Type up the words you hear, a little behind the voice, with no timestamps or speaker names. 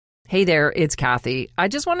Hey there, it's Kathy. I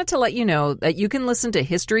just wanted to let you know that you can listen to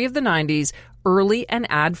History of the 90s early and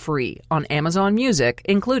ad-free on Amazon Music,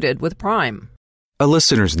 included with Prime. A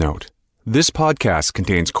listener's note. This podcast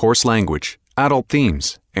contains coarse language, adult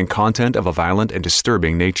themes, and content of a violent and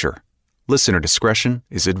disturbing nature. Listener discretion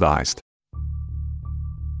is advised.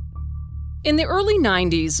 In the early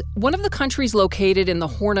 90s, one of the countries located in the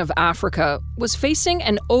Horn of Africa was facing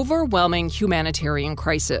an overwhelming humanitarian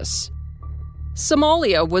crisis.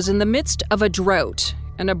 Somalia was in the midst of a drought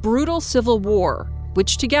and a brutal civil war,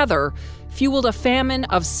 which together fueled a famine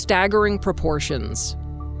of staggering proportions.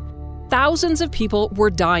 Thousands of people were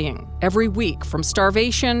dying every week from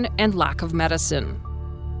starvation and lack of medicine.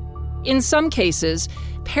 In some cases,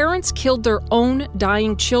 parents killed their own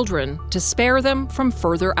dying children to spare them from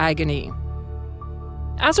further agony.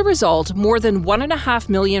 As a result, more than 1.5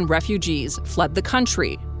 million refugees fled the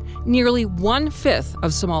country, nearly 1/5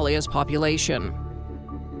 of Somalia's population.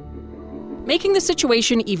 Making the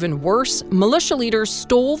situation even worse, militia leaders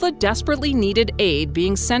stole the desperately needed aid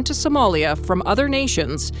being sent to Somalia from other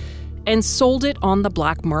nations and sold it on the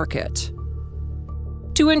black market.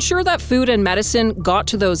 To ensure that food and medicine got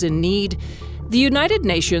to those in need, the United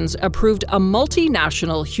Nations approved a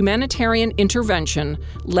multinational humanitarian intervention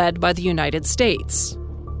led by the United States.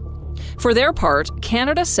 For their part,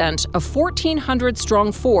 Canada sent a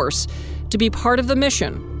 1,400-strong force to be part of the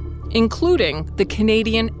mission, including the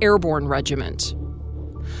Canadian Airborne Regiment.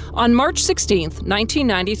 On March 16,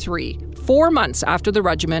 1993, 4 months after the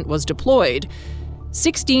regiment was deployed,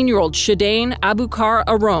 16-year-old Shadain Abukar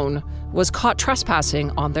Aron was caught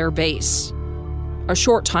trespassing on their base. A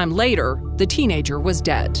short time later, the teenager was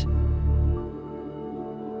dead.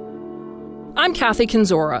 I'm Kathy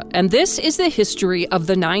Kinzora, and this is the history of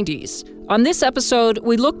the 90s. On this episode,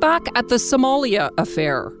 we look back at the Somalia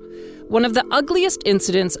Affair, one of the ugliest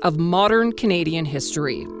incidents of modern Canadian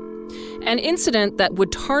history. An incident that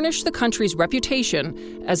would tarnish the country's reputation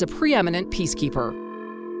as a preeminent peacekeeper.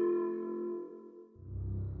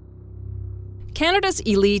 Canada's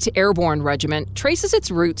elite airborne regiment traces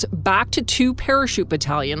its roots back to 2 parachute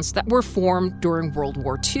battalions that were formed during World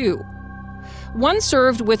War II. One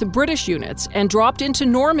served with British units and dropped into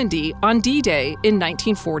Normandy on D-Day in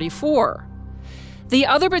 1944. The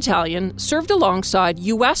other battalion served alongside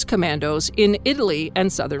U.S. commandos in Italy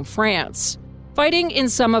and southern France, fighting in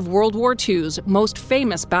some of World War II's most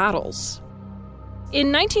famous battles.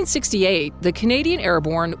 In 1968, the Canadian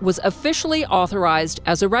Airborne was officially authorized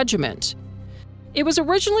as a regiment. It was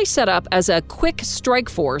originally set up as a quick strike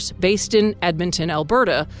force based in Edmonton,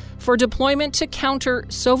 Alberta, for deployment to counter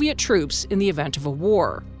Soviet troops in the event of a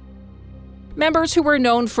war. Members who were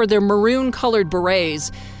known for their maroon-colored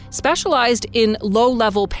berets specialized in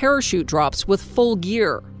low-level parachute drops with full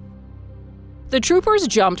gear. The troopers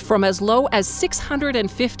jumped from as low as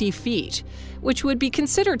 650 feet, which would be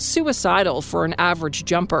considered suicidal for an average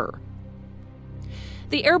jumper.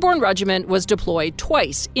 The Airborne Regiment was deployed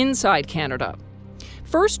twice inside Canada.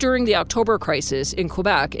 First during the October Crisis in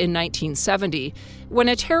Quebec in 1970, when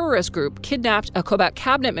a terrorist group kidnapped a Quebec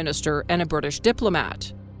cabinet minister and a British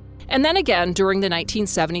diplomat. And then again during the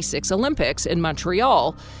 1976 Olympics in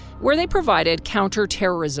Montreal, where they provided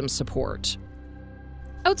counter-terrorism support.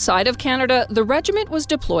 Outside of Canada, the regiment was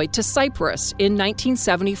deployed to Cyprus in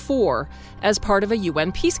 1974 as part of a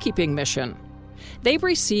UN peacekeeping mission. They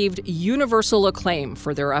received universal acclaim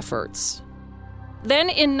for their efforts. Then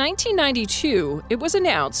in 1992, it was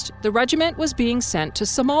announced the regiment was being sent to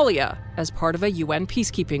Somalia as part of a UN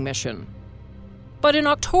peacekeeping mission. But in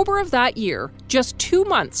October of that year, just 2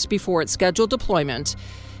 months before its scheduled deployment,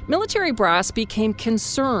 military brass became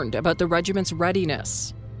concerned about the regiment's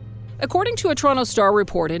readiness. According to a Toronto Star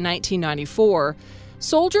report in 1994,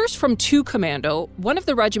 soldiers from 2 Commando, one of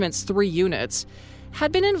the regiment's 3 units,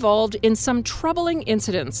 had been involved in some troubling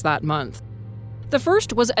incidents that month. The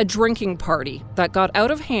first was a drinking party that got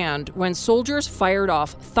out of hand when soldiers fired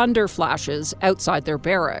off thunder flashes outside their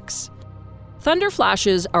barracks. Thunder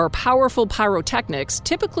flashes are powerful pyrotechnics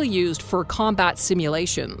typically used for combat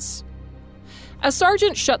simulations. A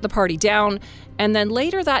sergeant shut the party down, and then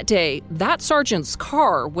later that day, that sergeant's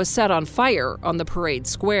car was set on fire on the parade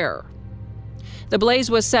square. The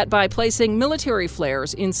blaze was set by placing military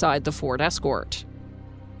flares inside the Ford Escort.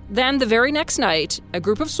 Then, the very next night, a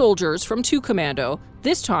group of soldiers from 2 Commando,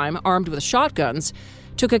 this time armed with shotguns,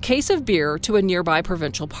 took a case of beer to a nearby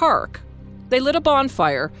provincial park. They lit a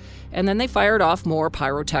bonfire, and then they fired off more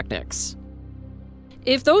pyrotechnics.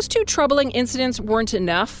 If those 2 troubling incidents weren't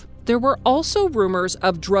enough, there were also rumors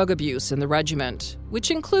of drug abuse in the regiment,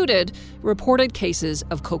 which included reported cases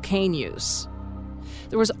of cocaine use.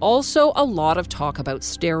 There was also a lot of talk about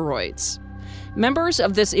steroids. Members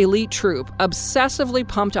of this elite troop obsessively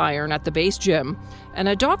pumped iron at the base gym, and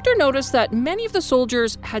a doctor noticed that many of the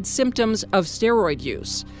soldiers had symptoms of steroid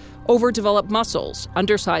use, overdeveloped muscles,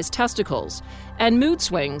 undersized testicles, and mood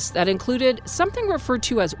swings that included something referred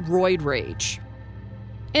to as roid rage.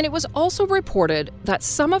 And it was also reported that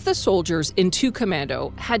some of the soldiers in 2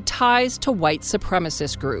 Commando had ties to white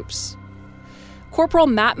supremacist groups. Corporal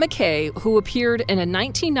Matt McKay, who appeared in a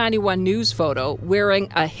 1991 news photo wearing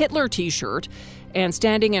a Hitler t-shirt and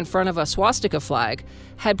standing in front of a swastika flag,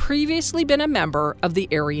 had previously been a member of the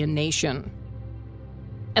Aryan Nation.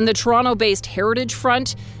 And the Toronto-based Heritage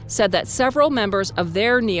Front said that several members of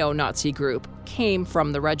their neo-Nazi group came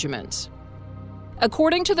from the regiment.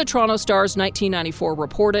 According to the Toronto Star's 1994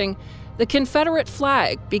 reporting, the Confederate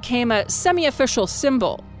flag became a semi-official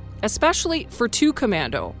symbol, especially for 2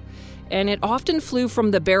 Commando, and it often flew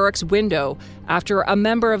from the barracks window after a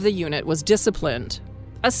member of the unit was disciplined,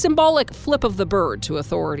 a symbolic flip of the bird to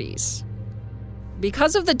authorities.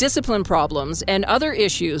 Because of the discipline problems and other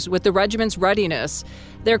issues with the regiment's readiness,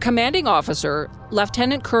 their commanding officer,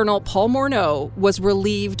 Lieutenant Colonel Paul Morneau, was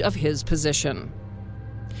relieved of his position.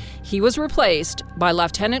 He was replaced by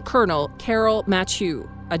Lieutenant Colonel Carol Mathieu,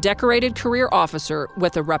 a decorated career officer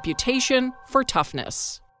with a reputation for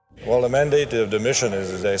toughness. Well, the mandate of the mission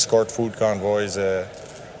is to escort food convoys,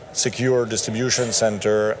 secure distribution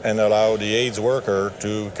center, and allow the AIDS worker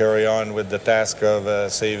to carry on with the task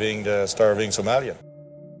of saving the starving Somalian.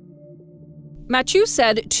 Mathieu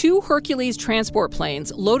said 2 Hercules transport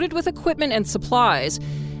planes loaded with equipment and supplies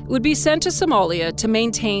would be sent to Somalia to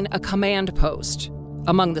maintain a command post.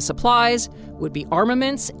 Among the supplies would be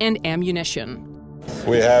armaments and ammunition.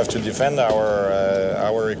 We have to defend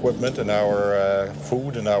our equipment and our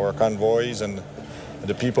food and our convoys and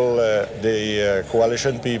the people, the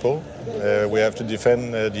coalition people. We have to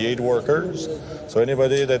defend the aid workers. So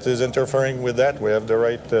anybody that is interfering with that, we have the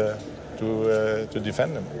right to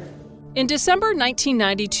defend them. In December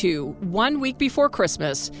 1992, 1 week before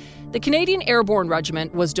Christmas, the Canadian Airborne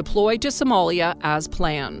Regiment was deployed to Somalia as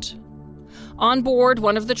planned. On board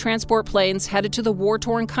one of the transport planes headed to the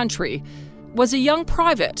war-torn country was a young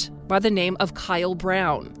private by the name of Kyle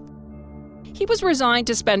Brown. He was resigned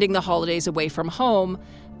to spending the holidays away from home,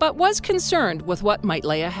 but was concerned with what might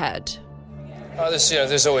lay ahead.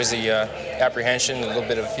 There's always the apprehension, a little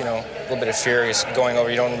bit of fear is going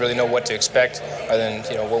over. You don't really know what to expect other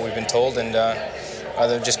than what we've been told, and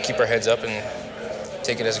other than just keep our heads up and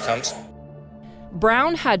take it as it comes.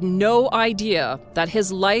 Brown had no idea that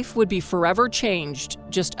his life would be forever changed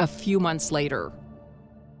just a few months later.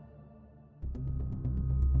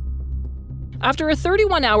 After a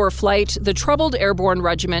 31-hour flight, the troubled airborne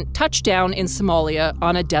regiment touched down in Somalia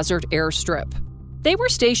on a desert airstrip. They were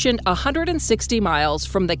stationed 160 miles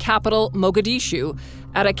from the capital, Mogadishu,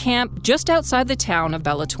 at a camp just outside the town of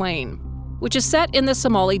Beledweyne, which is set in the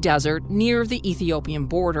Somali desert near the Ethiopian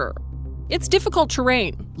border. It's difficult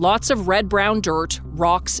terrain, lots of red-brown dirt,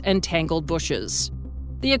 rocks, and tangled bushes.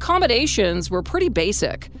 The accommodations were pretty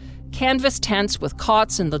basic, canvas tents with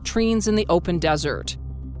cots and latrines in the open desert.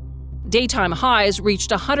 Daytime highs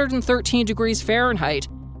reached 113 degrees Fahrenheit,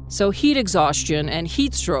 so heat exhaustion and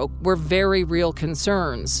heat stroke were very real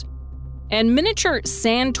concerns. And miniature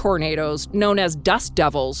sand tornadoes, known as dust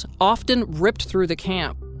devils, often ripped through the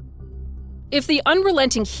camp. If the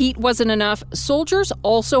unrelenting heat wasn't enough, soldiers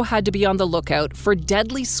also had to be on the lookout for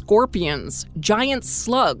deadly scorpions, giant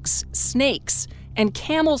slugs, snakes, and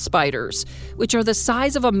camel spiders, which are the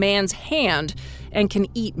size of a man's hand and can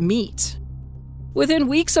eat meat. Within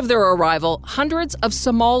weeks of their arrival, hundreds of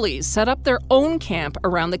Somalis set up their own camp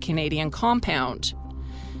around the Canadian compound.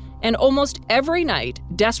 And almost every night,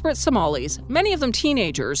 desperate Somalis, many of them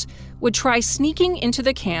teenagers, would try sneaking into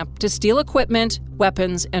the camp to steal equipment,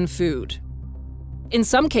 weapons, and food. In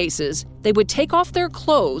some cases, they would take off their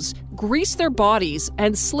clothes, grease their bodies,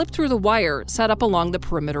 and slip through the wire set up along the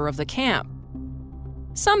perimeter of the camp.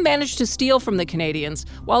 Some managed to steal from the Canadians,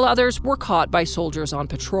 while others were caught by soldiers on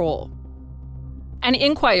patrol. An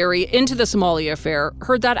inquiry into the Somalia Affair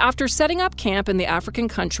heard that after setting up camp in the African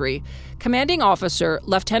country, commanding officer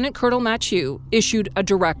Lieutenant Colonel Mathieu issued a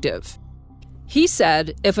directive. He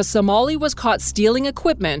said if a Somali was caught stealing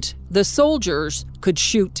equipment, the soldiers could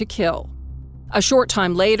shoot to kill. A short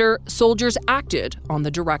time later, soldiers acted on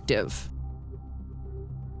the directive.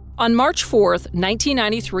 On March 4th,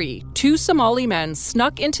 1993, 2 Somali men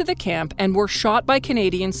snuck into the camp and were shot by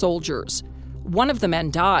Canadian soldiers. One of the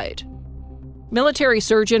men died. Military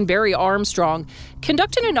surgeon Barry Armstrong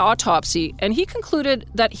conducted an autopsy, and he concluded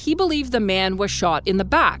that he believed the man was shot in the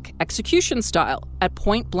back, execution style, at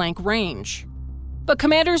point-blank range. But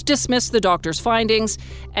commanders dismissed the doctor's findings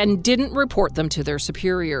and didn't report them to their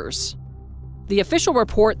superiors. The official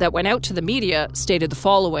report that went out to the media stated the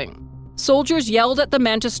following. Soldiers yelled at the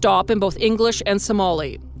men to stop in both English and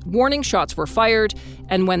Somali. Warning shots were fired,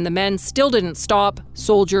 and when the men still didn't stop,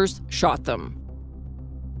 soldiers shot them.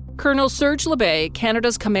 Colonel Serge Lebay,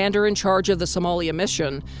 Canada's commander in charge of the Somalia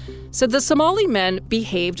mission, said the Somali men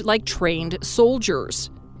behaved like trained soldiers,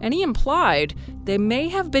 and he implied they may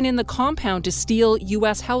have been in the compound to steal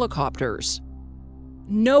U.S. helicopters.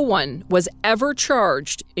 No one was ever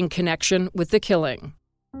charged in connection with the killing.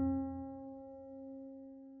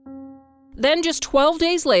 Then just 12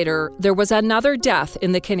 days later, there was another death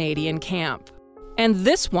in the Canadian camp. And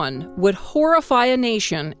this one would horrify a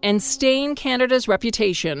nation and stain Canada's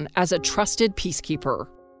reputation as a trusted peacekeeper.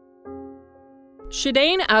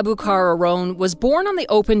 Shidane Abukar Aron was born on the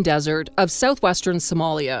open desert of southwestern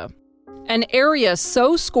Somalia, an area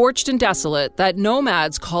so scorched and desolate that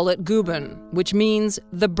nomads call it Guban, which means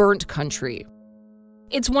the burnt country.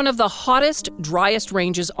 It's one of the hottest, driest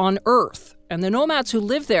ranges on Earth, and the nomads who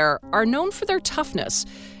live there are known for their toughness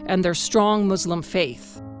and their strong Muslim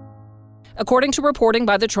faith. According to reporting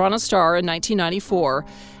by the Toronto Star in 1994,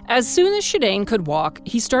 as soon as Shidane could walk,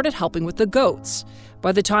 he started helping with the goats.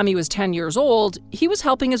 By the time he was 10 years old, he was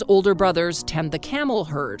helping his older brothers tend the camel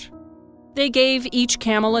herd. They gave each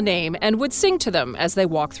camel a name and would sing to them as they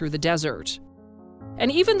walked through the desert.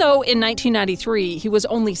 And even though in 1993 he was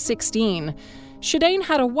only 16, Shidane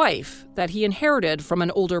had a wife that he inherited from an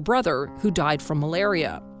older brother who died from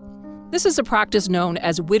malaria. This is a practice known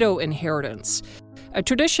as widow inheritance, a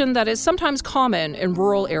tradition that is sometimes common in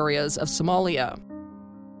rural areas of Somalia.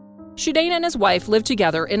 Shidane and his wife lived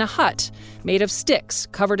together in a hut made of sticks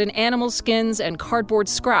covered in animal skins and cardboard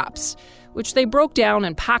scraps, which they broke down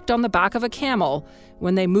and packed on the back of a camel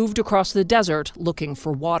when they moved across the desert looking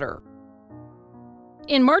for water.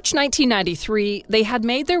 In March 1993, they had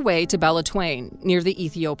made their way to Beledweyne, near the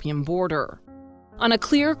Ethiopian border. On a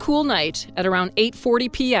clear, cool night at around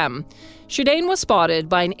 8:40 p.m., Shidane was spotted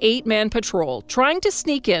by an 8-man patrol trying to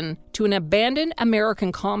sneak in to an abandoned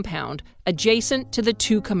American compound adjacent to the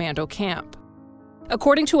 2 commando camp.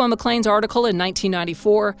 According to a Maclean's article in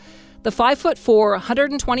 1994, the 5'4",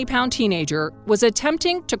 120-pound teenager was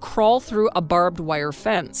attempting to crawl through a barbed wire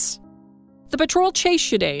fence. The patrol chased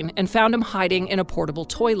Shidane and found him hiding in a portable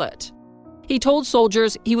toilet. He told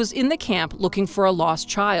soldiers he was in the camp looking for a lost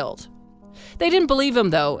child. They didn't believe him,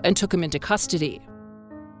 though, and took him into custody.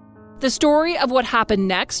 The story of what happened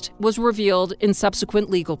next was revealed in subsequent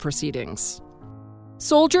legal proceedings.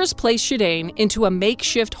 Soldiers placed Shidane into a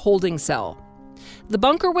makeshift holding cell. The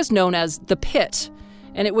bunker was known as the Pit,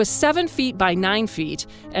 and it was 7 feet by 9 feet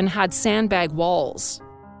and had sandbag walls.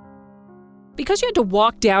 Because you had to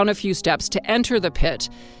walk down a few steps to enter the pit,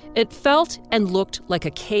 it felt and looked like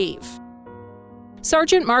a cave.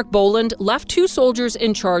 Sergeant Mark Boland left 2 soldiers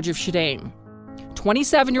in charge of Shidane,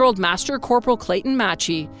 27-year-old Master Corporal Clayton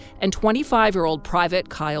Matchie and 25-year-old Private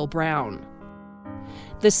Kyle Brown.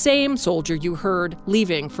 The same soldier you heard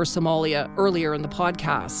leaving for Somalia earlier in the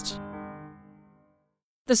podcast.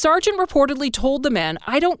 The sergeant reportedly told the men,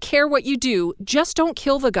 "I don't care what you do, just don't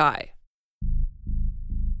kill the guy."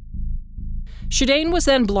 Shidane was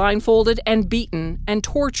then blindfolded and beaten and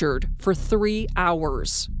tortured for 3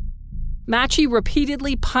 hours. Matchie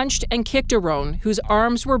repeatedly punched and kicked Aron, whose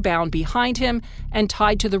arms were bound behind him and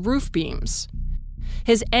tied to the roof beams.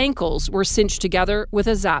 His ankles were cinched together with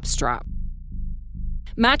a zap strap.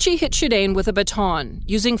 Matchie hit Shidane with a baton,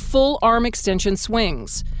 using full arm extension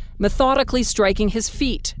swings, methodically striking his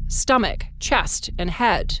feet, stomach, chest, and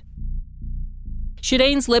head.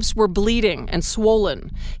 Shidane's lips were bleeding and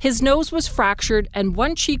swollen. His nose was fractured and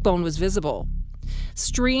one cheekbone was visible.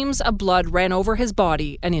 Streams of blood ran over his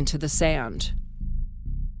body and into the sand.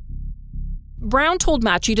 Brown told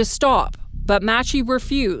Matchie to stop, but Matchie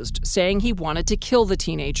refused, saying he wanted to kill the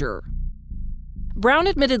teenager. Brown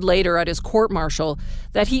admitted later at his court-martial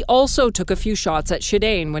that he also took a few shots at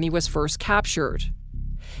Shidane when he was first captured.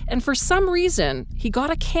 And for some reason, he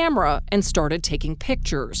got a camera and started taking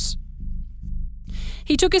pictures.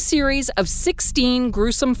 He took a series of 16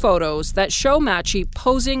 gruesome photos that show Matchie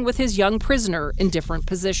posing with his young prisoner in different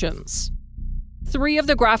positions. 3 of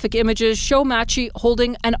the graphic images show Matchie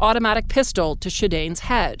holding an automatic pistol to Shidane's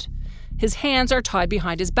head. His hands are tied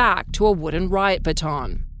behind his back to a wooden riot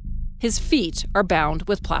baton. His feet are bound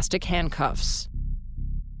with plastic handcuffs.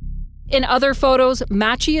 In other photos,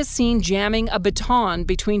 Matchie is seen jamming a baton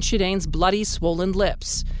between Shidane's bloody, swollen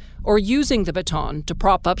lips, or using the baton to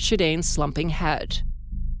prop up Shidane's slumping head.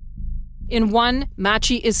 In one,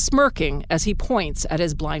 Matchie is smirking as he points at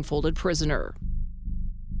his blindfolded prisoner.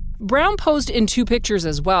 Brown posed in 2 pictures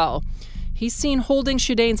as well. He's seen holding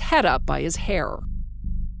Shadane's head up by his hair.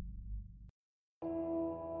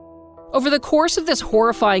 Over the course of this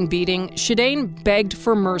horrifying beating, Shadane begged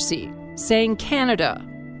for mercy, saying Canada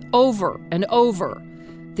over and over,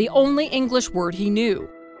 the only English word he knew.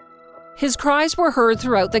 His cries were heard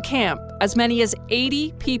throughout the camp. As many as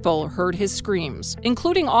 80 people heard his screams,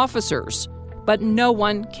 including officers, but no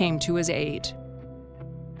one came to his aid.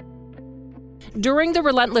 During the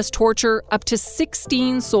relentless torture, up to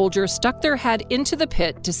 16 soldiers stuck their head into the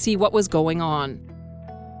pit to see what was going on.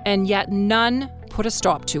 And yet none put a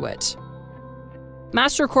stop to it.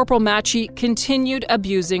 Master Corporal Matchie continued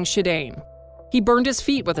abusing Shadane. He burned his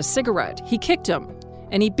feet with a cigarette, he kicked him,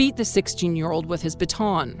 and he beat the 16-year-old with his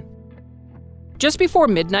baton. Just before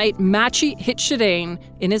midnight, Matchie hit Shadane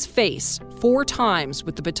in his face 4 times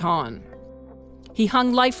with the baton. He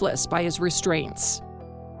hung lifeless by his restraints.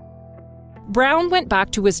 Brown went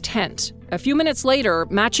back to his tent. A few minutes later,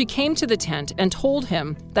 Matchie came to the tent and told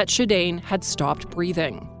him that Shadane had stopped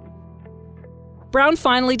breathing. Brown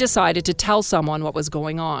finally decided to tell someone what was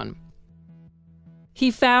going on.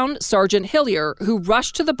 He found Sergeant Hillier, who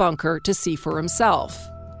rushed to the bunker to see for himself.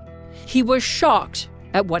 He was shocked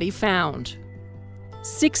at what he found.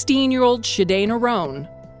 16-year-old Shadane Arone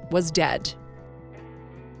was dead.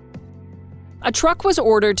 A truck was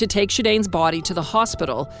ordered to take Shadane's body to the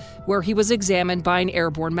hospital, where he was examined by an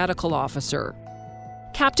airborne medical officer.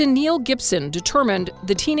 Captain Neil Gibson determined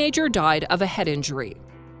the teenager died of a head injury.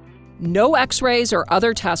 No X-rays or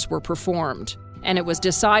other tests were performed, and it was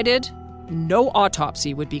decided no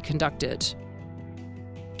autopsy would be conducted.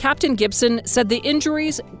 Captain Gibson said the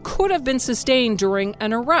injuries could have been sustained during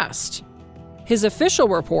an arrest. His official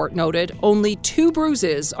report noted only 2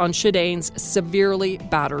 bruises on Shadane's severely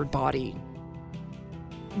battered body.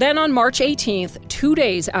 Then on March 18th, 2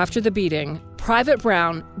 days after the beating, Private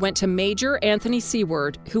Brown went to Major Anthony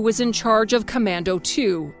Seward, who was in charge of Commando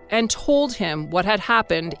 2, and told him what had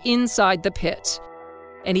happened inside the pit.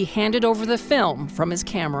 And he handed over the film from his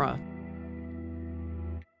camera.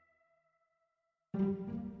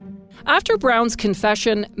 After Brown's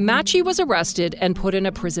confession, Matchie was arrested and put in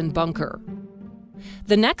a prison bunker.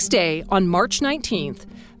 The next day, on March 19th,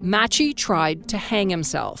 Matchie tried to hang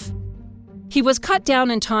himself. He was cut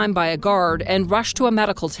down in time by a guard and rushed to a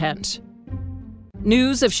medical tent.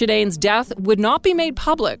 News of Shadane's death would not be made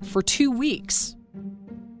public for 2 weeks.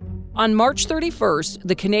 On March 31st,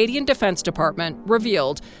 the Canadian Defense Department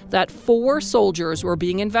revealed that 4 soldiers were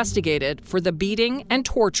being investigated for the beating and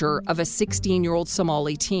torture of a 16-year-old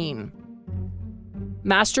Somali teen.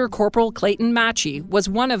 Master Corporal Clayton Matchie was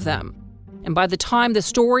one of them, and by the time the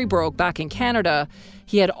story broke back in Canada,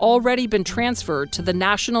 he had already been transferred to the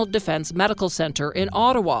National Defense Medical Center in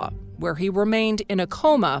Ottawa, where he remained in a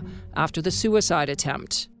coma after the suicide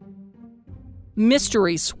attempt.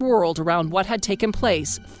 Mystery swirled around what had taken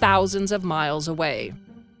place thousands of miles away.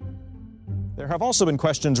 There have also been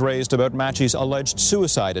questions raised about Matchie's alleged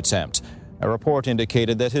suicide attempt. A report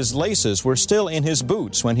indicated that his laces were still in his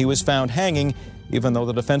boots when he was found hanging, even though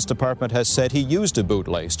the Defense Department has said he used a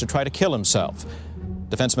bootlace to try to kill himself.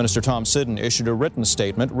 Defense Minister Tom Siddon issued a written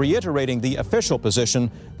statement reiterating the official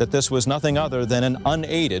position that this was nothing other than an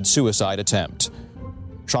unaided suicide attempt.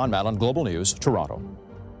 Sean Mallon, Global News, Toronto.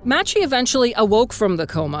 Matchie eventually awoke from the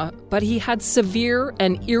coma, but he had severe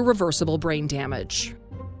and irreversible brain damage.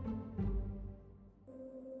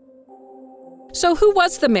 So who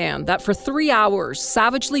was the man that for 3 hours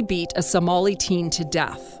savagely beat a Somali teen to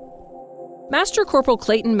death? Master Corporal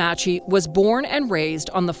Clayton Matchie was born and raised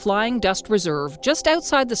on the Flying Dust Reserve just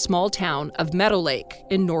outside the small town of Meadow Lake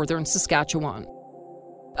in northern Saskatchewan.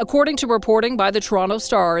 According to reporting by the Toronto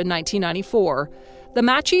Star in 1994, the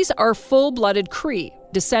Matchies are full-blooded Cree,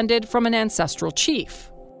 descended from an ancestral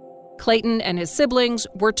chief. Clayton and his siblings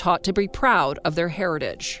were taught to be proud of their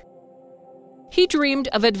heritage. He dreamed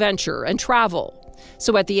of adventure and travel,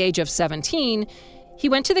 so at the age of 17, he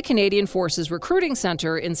went to the Canadian Forces Recruiting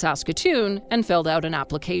Centre in Saskatoon and filled out an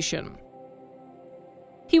application.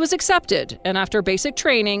 He was accepted, and after basic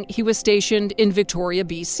training, he was stationed in Victoria,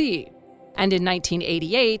 BC. And in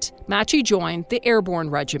 1988, Matchie joined the Airborne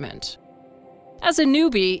Regiment. As a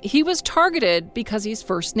newbie, he was targeted because he's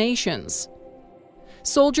First Nations.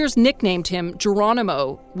 Soldiers nicknamed him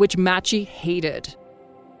Geronimo, which Matchie hated.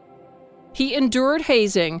 He endured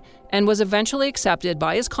hazing and was eventually accepted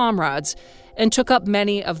by his comrades and took up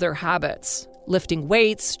many of their habits, lifting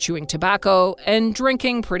weights, chewing tobacco, and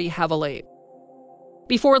drinking pretty heavily.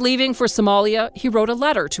 Before leaving for Somalia, he wrote a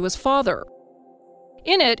letter to his father.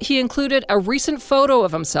 In it, he included a recent photo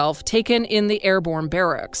of himself taken in the airborne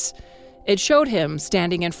barracks. It showed him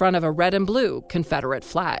standing in front of a red and blue Confederate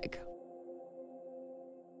flag.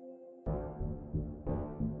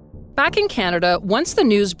 Back in Canada, once the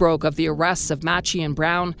news broke of the arrests of Matchie and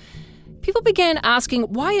Brown, people began asking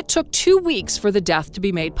why it took 2 weeks for the death to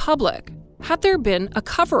be made public. Had there been a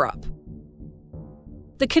cover-up?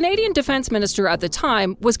 The Canadian Defence Minister at the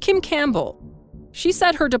time was Kim Campbell. She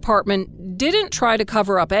said her department didn't try to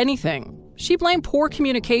cover up anything. She blamed poor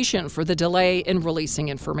communication for the delay in releasing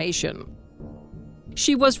information.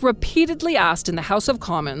 She was repeatedly asked in the House of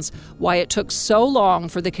Commons why it took so long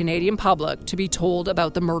for the Canadian public to be told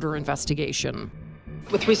about the murder investigation.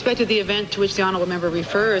 With respect to the event to which the honourable member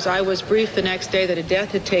refers, I was briefed the next day that a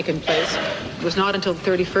death had taken place. It was not until the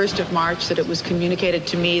 31st of March that it was communicated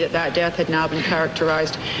to me that that death had now been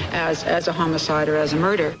characterized as a homicide or as a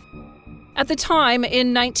murder. At the time,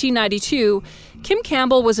 in 1992, Kim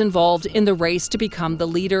Campbell was involved in the race to become the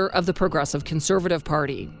leader of the Progressive Conservative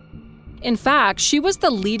Party. In fact, she was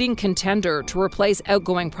the leading contender to replace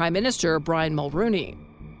outgoing Prime Minister Brian Mulroney.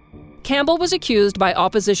 Campbell was accused by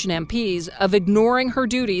opposition MPs of ignoring her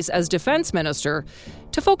duties as Defence Minister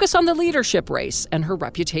to focus on the leadership race and her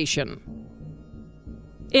reputation.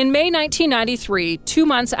 In May 1993, 2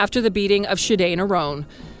 months after the beating of Sinead O'Rourke,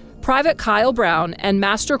 Private Kyle Brown and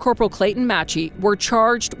Master Corporal Clayton Matchie were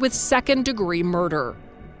charged with second-degree murder.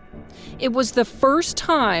 It was the first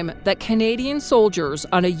time that Canadian soldiers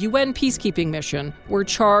on a UN peacekeeping mission were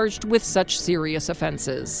charged with such serious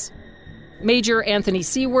offences. Major Anthony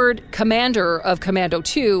Seward, commander of Commando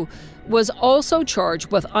 2, was also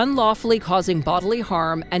charged with unlawfully causing bodily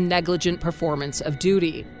harm and negligent performance of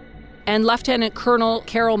duty. And Lieutenant Colonel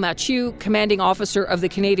Carol Mathieu, commanding officer of the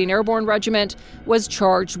Canadian Airborne Regiment, was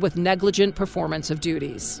charged with negligent performance of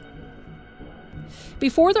duties.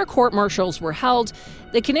 Before their court-martials were held,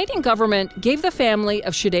 the Canadian government gave the family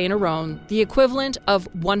of Sinead O'Rourke the equivalent of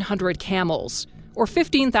 100 camels, or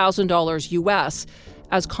 $15,000 US,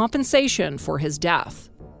 as compensation for his death.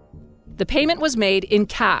 The payment was made in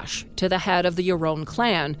cash to the head of the O'Rourke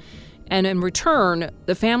clan, and in return,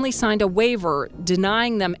 the family signed a waiver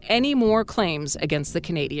denying them any more claims against the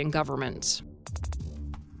Canadian government.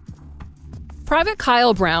 Private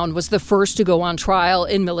Kyle Brown was the first to go on trial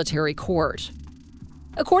in military court.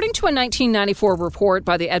 According to a 1994 report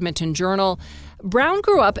by the Edmonton Journal, Brown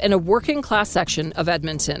grew up in a working-class section of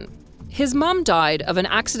Edmonton. His mom died of an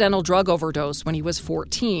accidental drug overdose when he was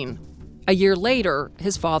 14. A year later,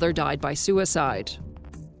 his father died by suicide.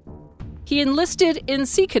 He enlisted in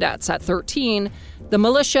Sea Cadets at 13, the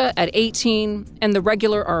militia at 18, and the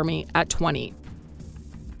regular army at 20.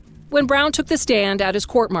 When Brown took the stand at his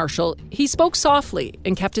court-martial, he spoke softly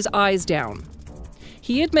and kept his eyes down.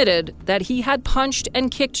 He admitted that he had punched and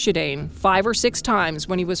kicked Sinead 5 or 6 times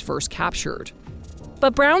when he was first captured.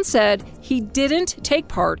 But Brown said he didn't take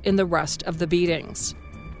part in the rest of the beatings.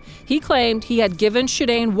 He claimed he had given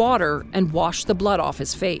Sinead water and washed the blood off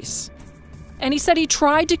his face. And he said he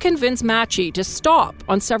tried to convince Matchie to stop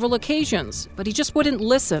on several occasions, but he just wouldn't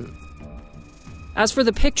listen. As for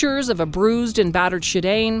the pictures of a bruised and battered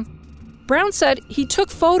Sinead, Brown said he took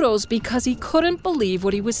photos because he couldn't believe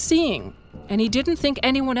what he was seeing, and he didn't think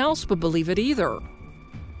anyone else would believe it either.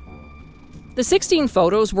 The 16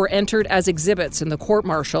 photos were entered as exhibits in the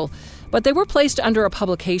court-martial, but they were placed under a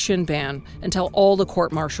publication ban until all the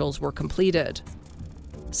court-martials were completed.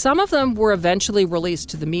 Some of them were eventually released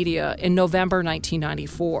to the media in November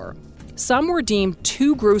 1994. Some were deemed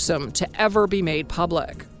too gruesome to ever be made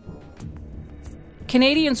public.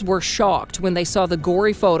 Canadians were shocked when they saw the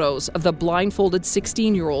gory photos of the blindfolded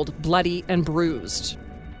 16-year-old bloody and bruised.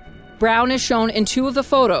 Brown is shown in 2 of the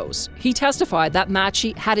photos. He testified that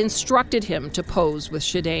Matchie had instructed him to pose with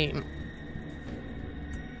Sinead.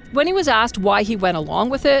 When he was asked why he went along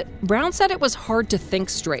with it, Brown said it was hard to think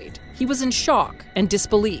straight. He was in shock and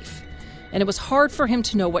disbelief, and it was hard for him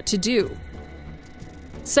to know what to do.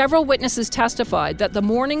 Several witnesses testified that the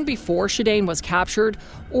morning before Sinead was captured,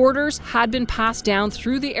 orders had been passed down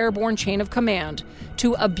through the airborne chain of command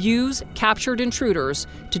to abuse captured intruders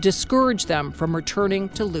to discourage them from returning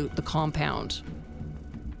to loot the compound.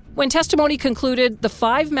 When testimony concluded, the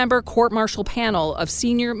 5-member court-martial panel of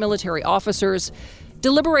senior military officers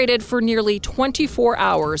deliberated for nearly 24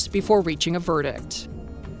 hours before reaching a verdict.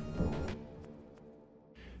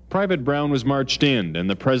 Private Brown was marched in, and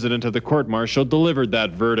the president of the court-martial delivered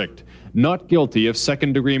that verdict. Not guilty of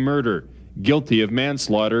second-degree murder, guilty of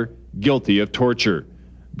manslaughter, guilty of torture.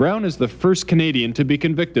 Brown is the first Canadian to be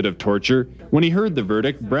convicted of torture. When he heard the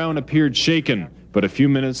verdict, Brown appeared shaken, but a few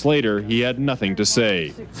minutes later, he had nothing to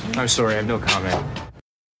say. I'm sorry, I have no comment.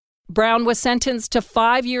 Brown was sentenced to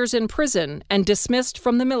 5 years in prison and dismissed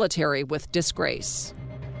from the military with disgrace.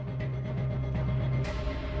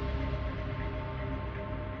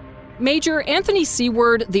 Major Anthony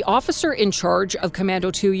Seward, the officer in charge of Commando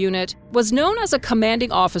 2 unit, was known as a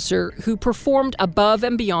commanding officer who performed above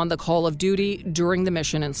and beyond the call of duty during the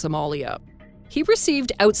mission in Somalia. He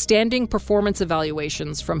received outstanding performance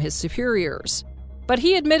evaluations from his superiors, but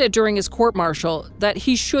he admitted during his court-martial that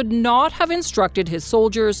he should not have instructed his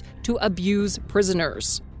soldiers to abuse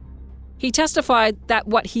prisoners. He testified that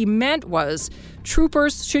what he meant was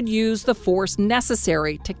troopers should use the force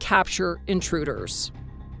necessary to capture intruders.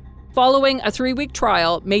 Following a 3-week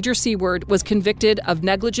trial, Major Seward was convicted of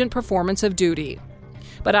negligent performance of duty.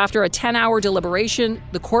 But after a 10-hour deliberation,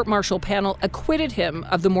 the court-martial panel acquitted him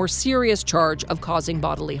of the more serious charge of causing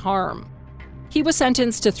bodily harm. He was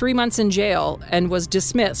sentenced to 3 months in jail and was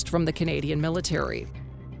dismissed from the Canadian military.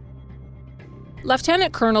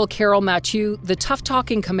 Lieutenant Colonel Carol Mathieu, the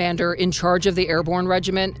tough-talking commander in charge of the Airborne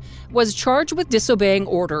Regiment, was charged with disobeying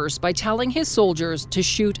orders by telling his soldiers to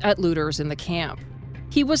shoot at looters in the camp.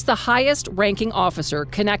 He was the highest-ranking officer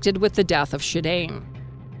connected with the death of Shadane.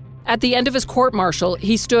 At the end of his court-martial,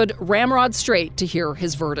 he stood ramrod straight to hear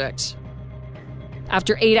his verdict.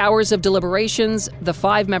 After 8 hours of deliberations, the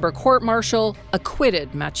 5-member court-martial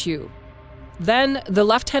acquitted Mathieu. Then the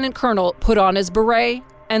lieutenant colonel put on his beret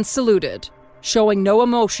and saluted, showing no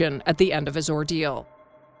emotion at the end of his ordeal.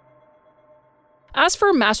 As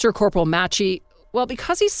for Master Corporal Matchie, well,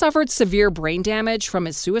 because he suffered severe brain damage from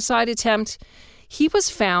his suicide attempt, he was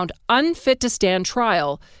found unfit to stand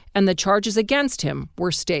trial, and the charges against him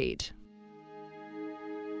were stayed.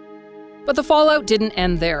 But the fallout didn't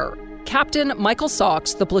end there. Captain Michael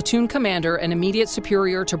Sachs, the platoon commander and immediate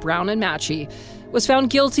superior to Brown and Matchie, was found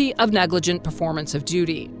guilty of negligent performance of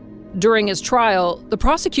duty. During his trial, the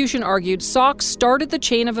prosecution argued Sachs started the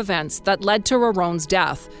chain of events that led to Raron's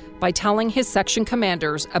death by telling his section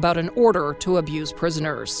commanders about an order to abuse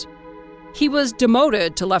prisoners. He was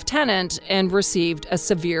demoted to lieutenant and received a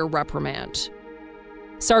severe reprimand.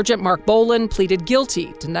 Sergeant Mark Boland pleaded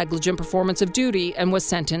guilty to negligent performance of duty and was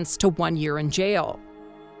sentenced to 1 year in jail.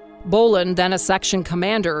 Boland, then a section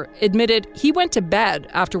commander, admitted he went to bed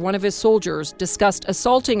after one of his soldiers discussed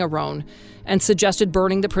assaulting Aron and suggested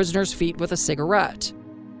burning the prisoner's feet with a cigarette.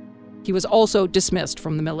 He was also dismissed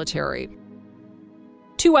from the military.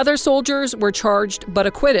 2 other soldiers were charged but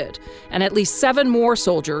acquitted, and at least 7 more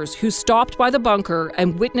soldiers who stopped by the bunker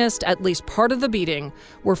and witnessed at least part of the beating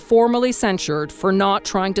were formally censured for not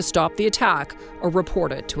trying to stop the attack or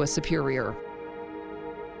report it to a superior.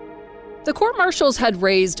 The court-martials had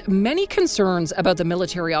raised many concerns about the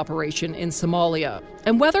military operation in Somalia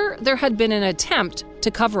and whether there had been an attempt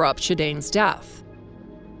to cover up Shadane's death.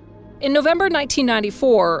 In November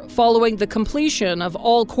 1994, following the completion of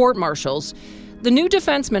all court-martials, the new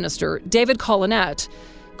defense minister, David Collinette,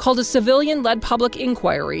 called a civilian-led public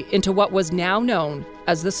inquiry into what was now known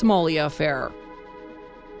as the Somalia Affair.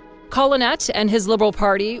 Collinette and his Liberal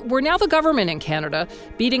Party were now the government in Canada,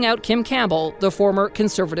 beating out Kim Campbell, the former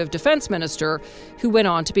Conservative defense minister, who went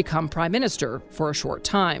on to become Prime Minister for a short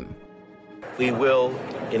time. We will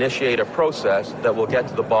initiate a process that will get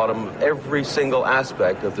to the bottom of every single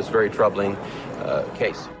aspect of this very troubling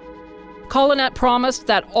case. Collinette promised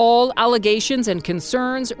that all allegations and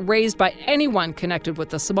concerns raised by anyone connected with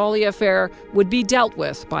the Somalia Affair would be dealt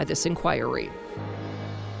with by this inquiry.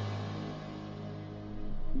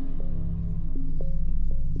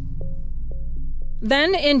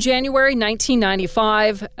 Then, in January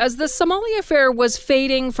 1995, as the Somalia Affair was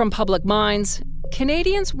fading from public minds,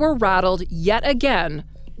 Canadians were rattled yet again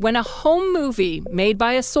when a home movie made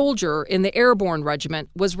by a soldier in the Airborne Regiment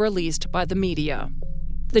was released by the media.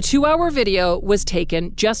 The 2-hour video was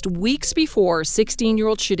taken just weeks before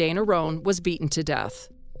 16-year-old Shadane Aron was beaten to death.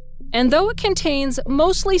 And though it contains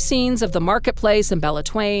mostly scenes of the marketplace in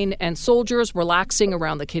Belatwain and soldiers relaxing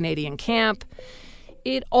around the Canadian camp,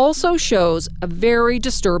 it also shows a very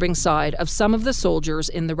disturbing side of some of the soldiers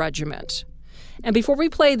in the regiment. And before we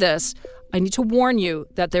play this, I need to warn you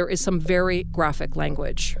that there is some very graphic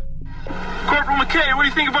language. Corporal McKay, what do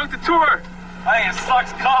you think about the tour? I think it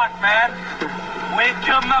sucks cock, man. We ain't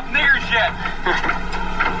killed enough niggers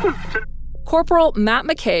yet. Corporal Matt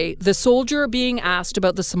McKay, the soldier being asked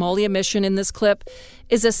about the Somalia mission in this clip,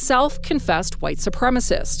 is a self-confessed white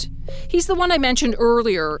supremacist. He's the one I mentioned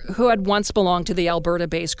earlier who had once belonged to the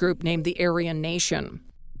Alberta-based group named the Aryan Nation.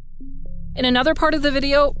 In another part of the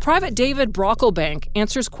video, Private David Brocklebank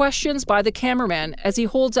answers questions by the cameraman as he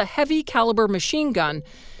holds a heavy-caliber machine gun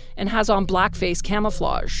and has on blackface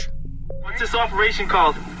camouflage. What's this operation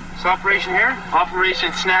called? This operation here?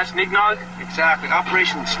 Operation Snatch Nignog? Exactly.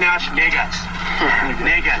 Operation Snatch Niggas.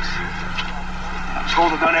 Niggas. Just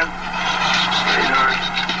hold the gun out.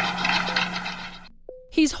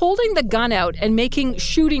 He's holding the gun out and making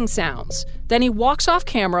shooting sounds. Then he walks off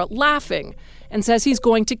camera laughing and says he's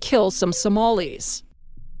going to kill some Somalis.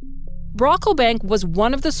 Brocklebank was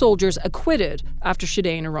one of the soldiers acquitted after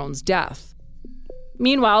Shidane Aron's death.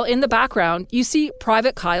 Meanwhile, in the background, you see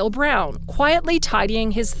Private Kyle Brown quietly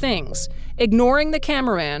tidying his things, ignoring the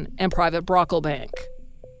cameraman and Private Brocklebank.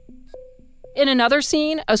 In another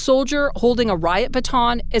scene, a soldier holding a riot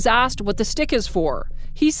baton is asked what the stick is for.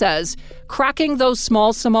 He says, cracking those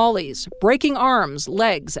small Somalis, breaking arms,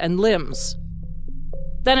 legs, and limbs.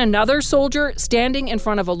 Then another soldier, standing in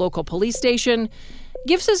front of a local police station,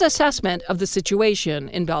 gives his assessment of the situation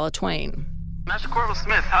in Belatwain. Master Corporal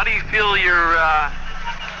Smith, how do you feel your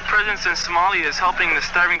presence in Somalia is helping the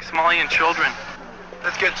starving Somalian children?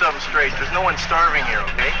 Let's get something straight. There's no one starving here,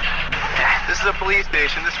 okay? This is a police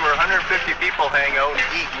station. This is where 150 people hang out and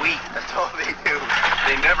eat wheat. That's all they do.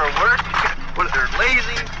 They never work. They're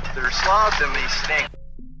lazy, they're slobs, and they stink.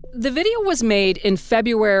 The video was made in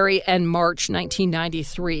February and March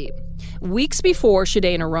 1993, weeks before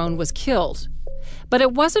Shidane Aron was killed. But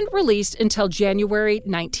it wasn't released until January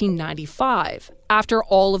 1995, after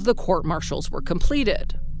all of the court-martials were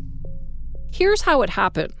completed. Here's how it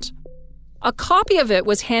happened. A copy of it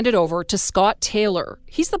was handed over to Scott Taylor.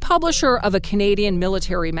 He's the publisher of a Canadian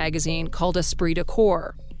military magazine called Esprit de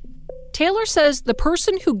Corps. Taylor says the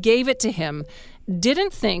person who gave it to him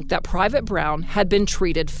didn't think that Private Brown had been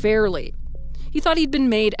treated fairly. He thought he'd been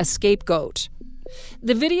made a scapegoat.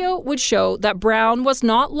 The video would show that Brown was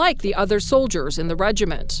not like the other soldiers in the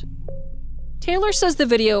regiment. Taylor says the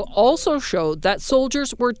video also showed that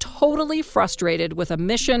soldiers were totally frustrated with a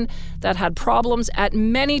mission that had problems at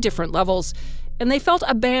many different levels, and they felt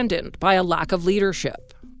abandoned by a lack of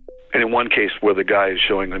leadership. And in one case where the guy is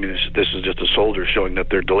showing, this is just a soldier showing that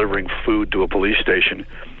they're delivering food to a police station.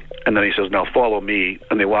 And then he says, now follow me.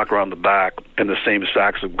 And they walk around the back, and the same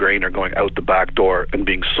sacks of grain are going out the back door and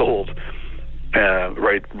being sold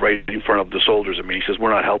right in front of the soldiers. He says,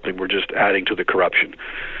 we're not helping, we're just adding to the corruption.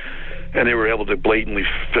 And they were able to blatantly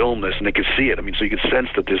film this, and they could see it. So you could sense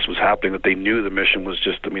that this was happening, that they knew the mission was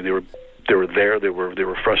just, they were there, they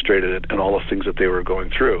were frustrated, and all the things that they were going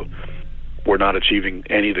through were not achieving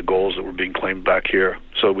any of the goals that were being claimed back here.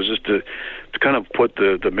 So it was just to kind of put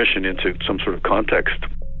the mission into some sort of context.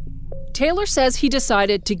 Taylor says he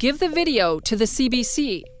decided to give the video to the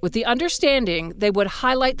CBC with the understanding they would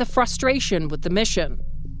highlight the frustration with the mission.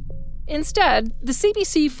 Instead, the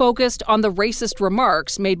CBC focused on the racist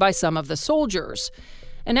remarks made by some of the soldiers.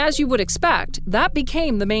 And as you would expect, that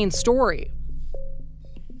became the main story.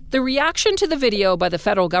 The reaction to the video by the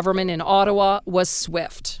federal government in Ottawa was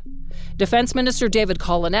swift. Defense Minister David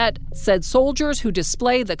Collinette said soldiers who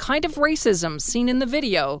display the kind of racism seen in the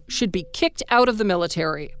video should be kicked out of the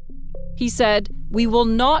military. He said, "We will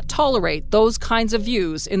not tolerate those kinds of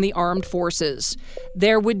views in the armed forces.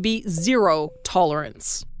 There would be zero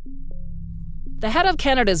tolerance." The head of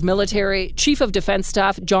Canada's military, Chief of Defence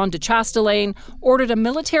Staff John de Chastelain, ordered a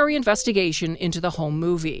military investigation into the home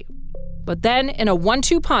movie. But then, in a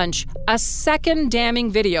 1-2 punch, a second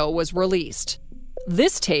damning video was released.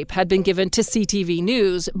 This tape had been given to CTV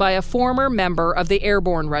News by a former member of the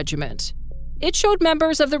Airborne Regiment. It showed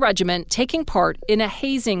members of the regiment taking part in a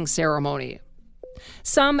hazing ceremony.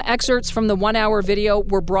 Some excerpts from the 1-hour video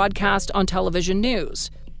were broadcast on television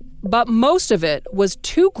news, but most of it was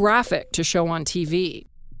too graphic to show on TV.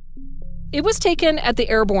 It was taken at the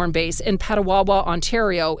Airborne Base in Petawawa,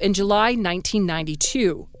 Ontario in July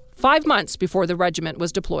 1992, 5 months before the regiment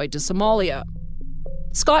was deployed to Somalia.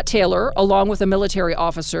 Scott Taylor, along with a military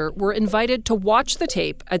officer, were invited to watch the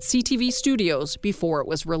tape at CTV Studios before it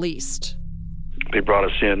was released. They brought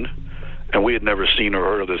us in, and we had never seen or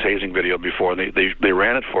heard of this hazing video before. They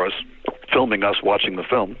ran it for us, filming us watching the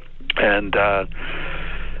film, and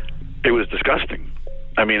it was disgusting.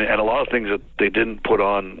 And a lot of things that they didn't put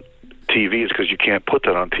on TV is because you can't put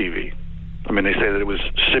that on TV. They say that it was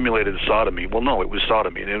simulated sodomy. Well, no, it was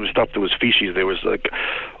sodomy. And it was stuff that was feces. There was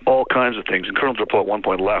all kinds of things. And Colonel Drapeau at one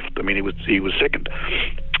point left. He was sickened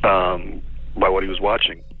by what he was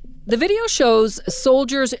watching. The video shows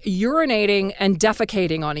soldiers urinating and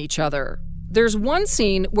defecating on each other. There's one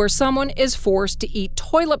scene where someone is forced to eat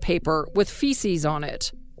toilet paper with feces on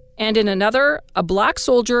it. And in another, a black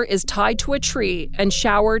soldier is tied to a tree and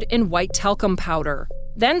showered in white talcum powder.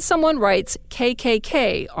 Then someone writes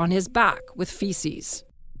KKK on his back with feces.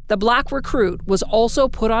 The black recruit was also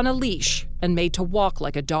put on a leash and made to walk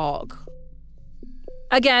like a dog.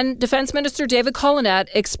 Again, Defense Minister David Collinette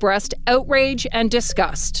expressed outrage and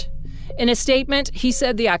disgust. In a statement, he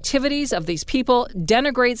said the activities of these people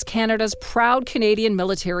denigrates Canada's proud Canadian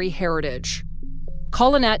military heritage.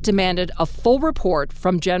 Collinet demanded a full report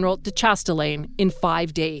from General de Chastelain in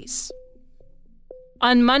 5 days.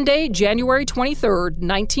 On Monday, January 23,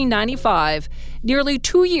 1995, nearly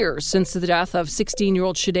 2 years since the death of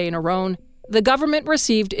 16-year-old Shadain Aron, the government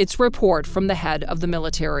received its report from the head of the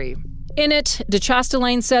military. In it, de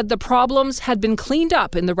Chastelain said the problems had been cleaned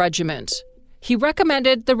up in the regiment. He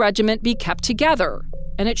recommended the regiment be kept together,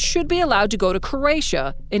 and it should be allowed to go to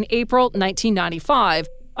Croatia in April 1995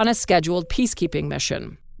 on a scheduled peacekeeping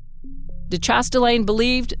mission. De Chastelain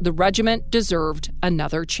believed the regiment deserved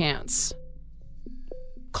another chance.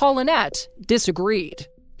 Collinet disagreed.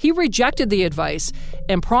 He rejected the advice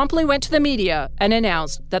and promptly went to the media and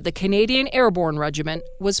announced that the Canadian Airborne Regiment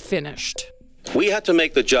was finished. We had to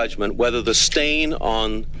make the judgment whether the stain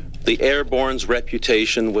on the Airborne's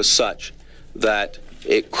reputation was such that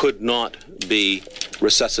it could not be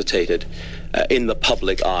resuscitated in the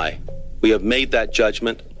public eye. We have made that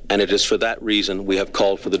judgment, and it is for that reason we have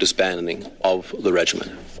called for the disbanding of the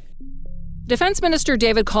regiment. Defense Minister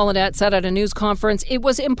David Collinet said at a news conference it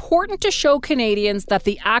was important to show Canadians that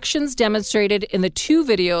the actions demonstrated in the 2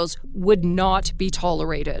 videos would not be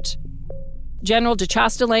tolerated. General de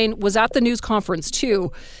Chastelain was at the news conference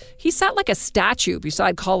too. He sat like a statue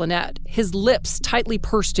beside Collinet, his lips tightly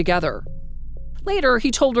pursed together. Later,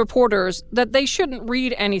 he told reporters that they shouldn't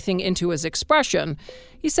read anything into his expression.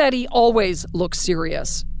 He said he always looks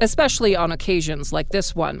serious, especially on occasions like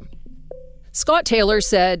this one. Scott Taylor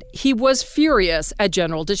said he was furious at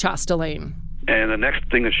General de Chastelain. And the next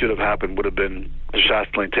thing that should have happened would have been de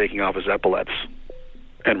Chastelain taking off his epaulets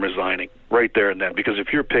and resigning right there and then. Because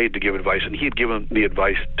if you're paid to give advice, and he had given the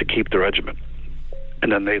advice to keep the regiment,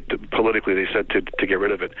 and then politically they said to get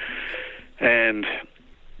rid of it, and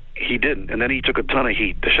he didn't. And then he took a ton of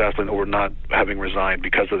heat, de Chastelain, over not having resigned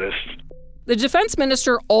because of this. The defense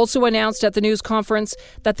minister also announced at the news conference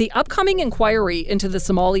that the upcoming inquiry into the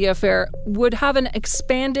Somalia Affair would have an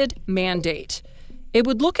expanded mandate. It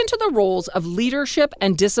would look into the roles of leadership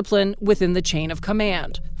and discipline within the chain of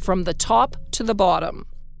command, from the top to the bottom.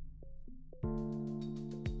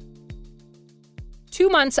 2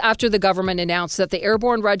 months after the government announced that the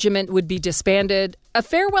Airborne Regiment would be disbanded, a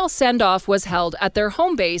farewell send-off was held at their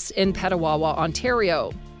home base in Petawawa,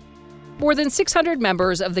 Ontario. More than 600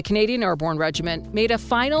 members of the Canadian Airborne Regiment made a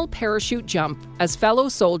final parachute jump as fellow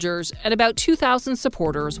soldiers and about 2,000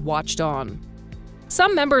 supporters watched on.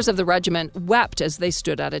 Some members of the regiment wept as they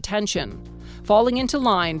stood at attention, falling into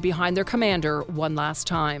line behind their commander one last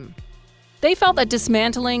time. They felt that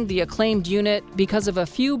dismantling the acclaimed unit because of a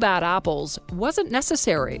few bad apples wasn't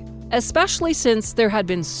necessary, especially since there had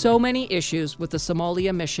been so many issues with the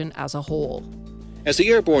Somalia mission as a whole. As the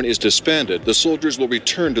Airborne is disbanded, the soldiers will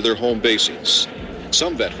return to their home bases.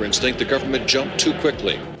 Some veterans think the government jumped too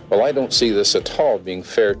quickly. Well, I don't see this at all being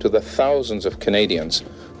fair to the thousands of Canadians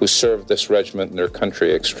who served this regiment and their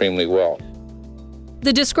country extremely well.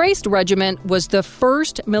 The disgraced regiment was the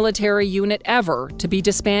first military unit ever to be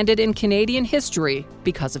disbanded in Canadian history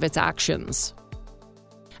because of its actions.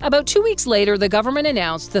 About 2 weeks later, the government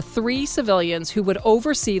announced the 3 civilians who would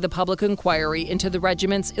oversee the public inquiry into the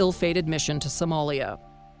regiment's ill-fated mission to Somalia.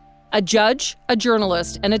 A judge, a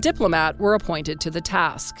journalist, and a diplomat were appointed to the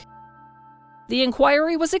task. The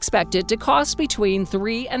inquiry was expected to cost between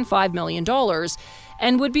 $3 and $5 million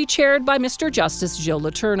and would be chaired by Mr. Justice Gilles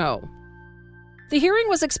Letourneau. The hearing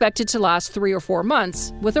was expected to last 3 or 4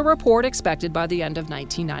 months, with a report expected by the end of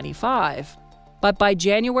 1995. But by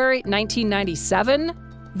January 1997,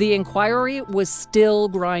 the inquiry was still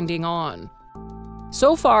grinding on.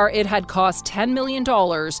 So far, it had cost $10 million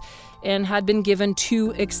and had been given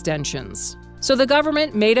 2 extensions. So the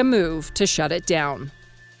government made a move to shut it down.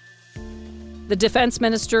 The defense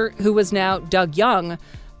minister, who was now Doug Young,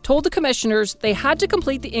 told the commissioners they had to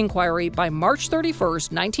complete the inquiry by March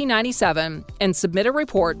 31st, 1997, and submit a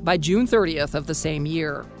report by June 30th of the same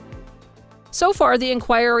year. So far, the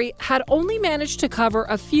inquiry had only managed to cover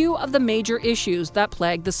a few of the major issues that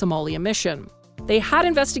plagued the Somalia mission. They had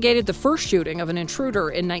investigated the first shooting of an intruder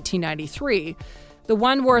in 1993, the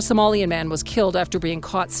one where a Somalian man was killed after being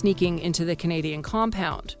caught sneaking into the Canadian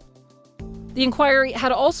compound. The inquiry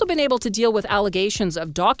had also been able to deal with allegations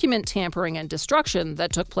of document tampering and destruction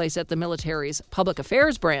that took place at the military's Public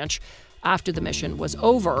Affairs branch after the mission was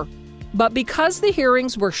over. But because the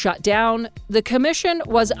hearings were shut down, the commission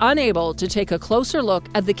was unable to take a closer look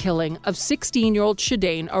at the killing of 16-year-old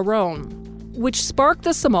Shadain Aron, which sparked the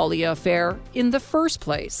Somalia Affair in the first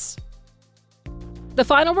place. The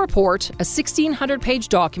final report, a 1,600-page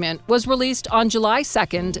document, was released on July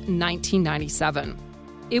 2nd, 1997.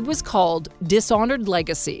 It was called Dishonored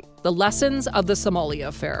Legacy: The Lessons of the Somalia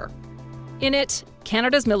Affair. In it,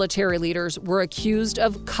 Canada's military leaders were accused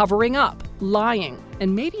of covering up, lying,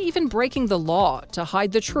 and maybe even breaking the law to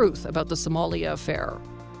hide the truth about the Somalia Affair.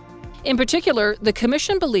 In particular, the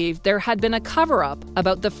commission believed there had been a cover-up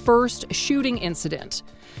about the first shooting incident,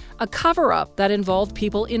 a cover-up that involved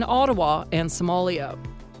people in Ottawa and Somalia.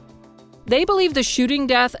 They believe the shooting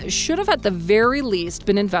death should have at the very least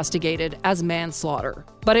been investigated as manslaughter,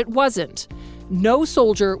 but it wasn't. No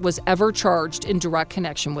soldier was ever charged in direct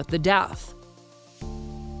connection with the death.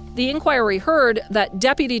 The inquiry heard that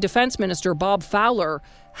Deputy Defence Minister Bob Fowler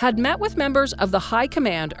had met with members of the High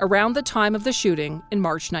Command around the time of the shooting in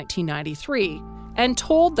March 1993 and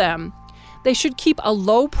told them they should keep a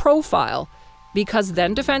low profile because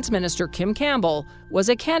then Defence Minister Kim Campbell was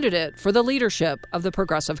a candidate for the leadership of the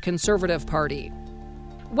Progressive Conservative Party.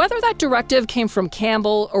 Whether that directive came from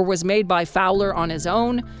Campbell or was made by Fowler on his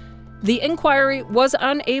own, the inquiry was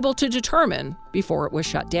unable to determine before it was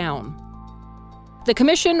shut down. The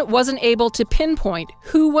commission wasn't able to pinpoint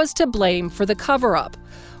who was to blame for the cover-up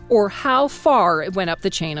or how far it went up the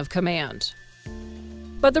chain of command.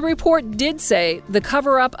 But the report did say the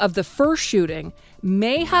cover-up of the first shooting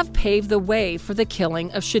may have paved the way for the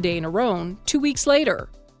killing of Shadain Arone 2 weeks later,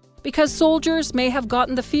 because soldiers may have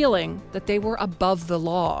gotten the feeling that they were above the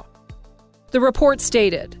law. The report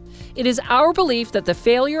stated, "It is our belief that the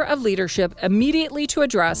failure of leadership immediately to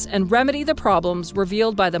address and remedy the problems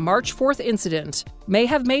revealed by the March 4th incident may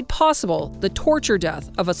have made possible the torture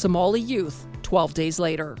death of a Somali youth 12 days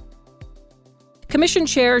later." Commission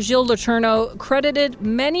Chair Gilles Letourneau credited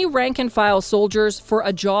many rank-and-file soldiers for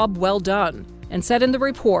a job well done and said in the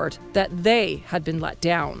report that they had been let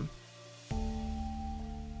down.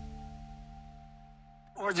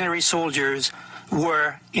 Ordinary soldiers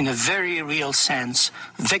were, in a very real sense,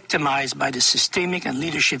 victimized by the systemic and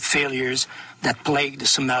leadership failures that plagued the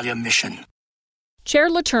Somalia mission. Chair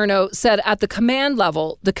Letourneau said at the command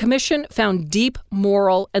level, the commission found deep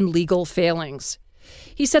moral and legal failings.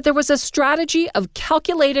 He said there was a strategy of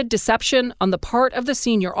calculated deception on the part of the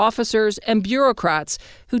senior officers and bureaucrats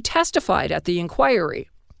who testified at the inquiry.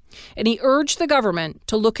 And he urged the government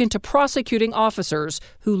to look into prosecuting officers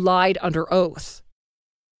who lied under oath.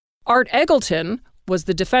 Art Eggleton was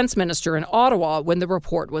the defense minister in Ottawa when the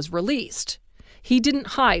report was released. He didn't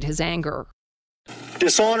hide his anger.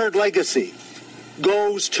 Dishonored legacy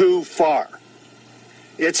goes too far.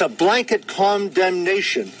 It's a blanket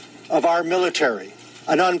condemnation of our military,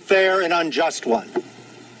 an unfair and unjust one.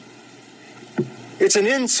 It's an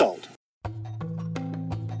insult.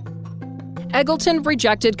 Eggleton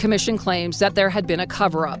rejected commission claims that there had been a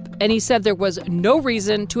cover-up, and he said there was no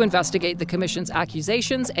reason to investigate the commission's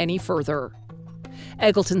accusations any further.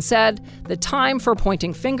 Eggleton said the time for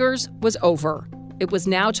pointing fingers was over. It was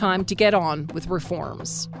now time to get on with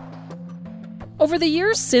reforms. Over the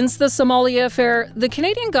years since the Somalia Affair, the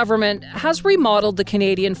Canadian government has remodeled the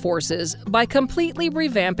Canadian forces by completely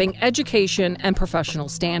revamping education and professional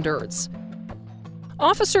standards.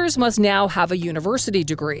 Officers must now have a university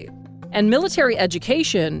degree, and military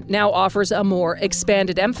education now offers a more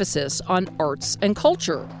expanded emphasis on arts and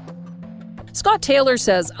culture. Scott Taylor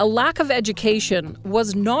says a lack of education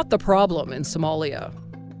was not the problem in Somalia.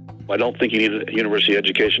 I don't think you need a university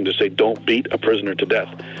education to say don't beat a prisoner to death.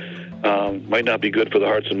 Might not be good for the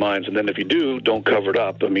hearts and minds. And then if you do, don't cover it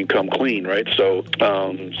up. I mean, come clean, right? So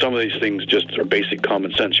some of these things just are basic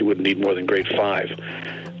common sense. You wouldn't need more than grade 5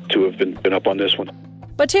 to have been up on this one.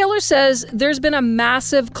 But Taylor says there's been a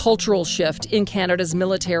massive cultural shift in Canada's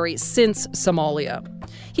military since Somalia.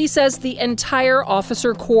 He says the entire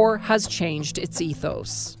officer corps has changed its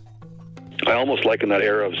ethos. I almost liken that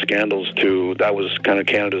era of scandals to, that was kind of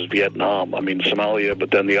Canada's Vietnam. I mean, Somalia, but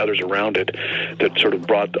then the others around it that sort of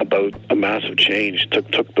brought about a massive change,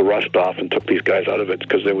 took the rust off and took these guys out of it,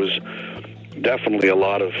 because there was definitely a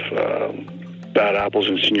lot of bad apples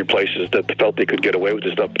in senior places that felt they could get away with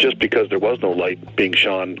this stuff just because there was no light being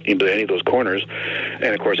shone into any of those corners.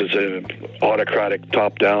 And, of course, it's an autocratic,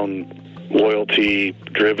 top-down,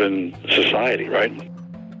 loyalty-driven society, right?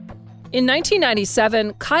 In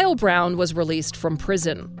 1997, Kyle Brown was released from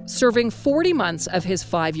prison, serving 40 months of his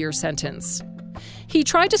 5-year sentence. He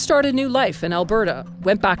tried to start a new life in Alberta,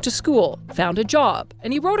 went back to school, found a job,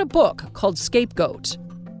 and he wrote a book called Scapegoat.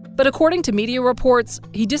 But according to media reports,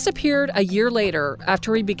 he disappeared a year later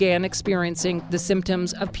after he began experiencing the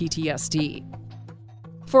symptoms of PTSD.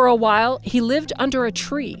 For a while, he lived under a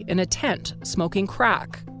tree in a tent, smoking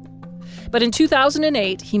crack. But in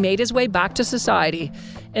 2008, he made his way back to society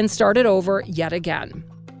and started over yet again.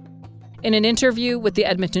 In an interview with the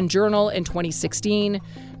Edmonton Journal in 2016,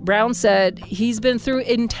 Brown said he's been through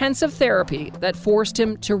intensive therapy that forced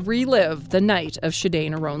him to relive the night of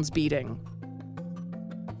Shadain Aron's beating.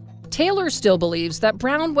 Taylor still believes that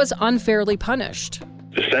Brown was unfairly punished.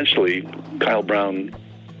 Essentially, Kyle Brown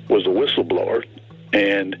was a whistleblower,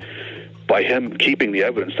 and by him keeping the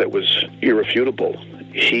evidence that was irrefutable,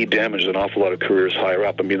 he damaged an awful lot of careers higher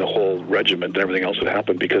up. I mean, the whole regiment and everything else that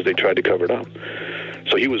happened because they tried to cover it up.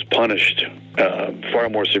 So he was punished far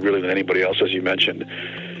more severely than anybody else, as you mentioned.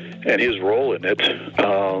 And his role in it,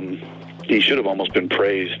 he should have almost been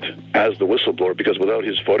praised as the whistleblower, because without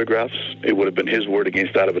his photographs, it would have been his word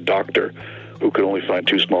against that of a doctor who could only find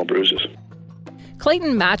 2 small bruises.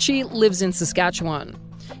 Clayton Matchey lives in Saskatchewan.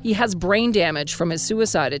 He has brain damage from his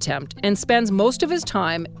suicide attempt and spends most of his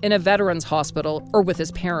time in a veterans hospital or with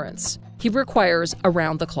his parents. He requires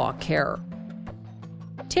around-the-clock care.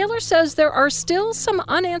 Taylor says there are still some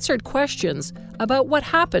unanswered questions about what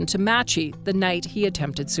happened to Matchey the night he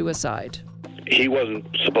attempted suicide. He wasn't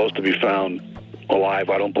supposed to be found alive,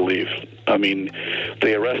 I don't believe. I mean,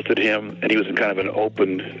 they arrested him, and he was in kind of an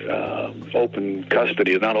open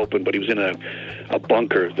custody. Not open, but he was in a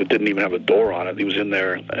bunker that didn't even have a door on it. He was in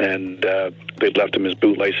there, and they'd left him his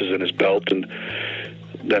bootlaces and his belt, and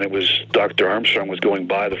then it was Dr. Armstrong was going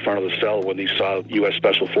by the front of the cell when he saw U.S.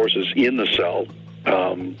 Special Forces in the cell,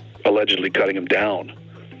 allegedly cutting him down.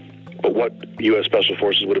 But what U.S. Special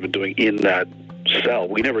Forces would have been doing in that cell,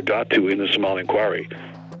 we never got to in the Somali inquiry.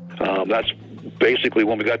 That's basically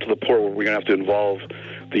when we got to the point where we're going to have to involve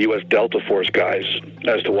the U.S. Delta Force guys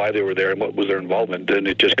as to why they were there and what was their involvement, and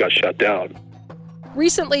it just got shut down.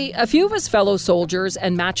 Recently, a few of his fellow soldiers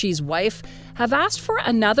and Matchey's wife have asked for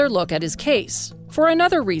another look at his case, for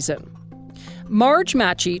another reason. Marge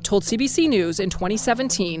Matchey told CBC News in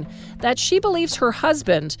 2017 that she believes her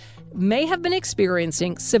husband may have been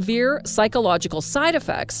experiencing severe psychological side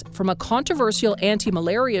effects from a controversial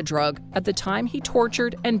anti-malaria drug at the time he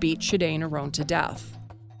tortured and beat Shadain Aron to death.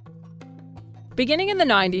 Beginning in the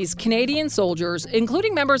 90s, Canadian soldiers,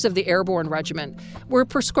 including members of the Airborne Regiment, were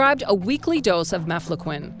prescribed a weekly dose of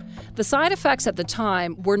mefloquine. The side effects at the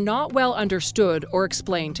time were not well understood or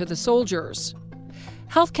explained to the soldiers.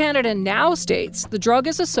 Health Canada now states the drug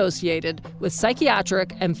is associated with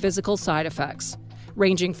psychiatric and physical side effects,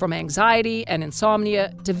 ranging from anxiety and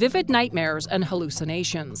insomnia to vivid nightmares and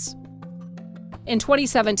hallucinations. In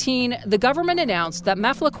 2017, the government announced that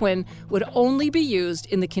mefloquine would only be used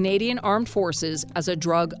in the Canadian Armed Forces as a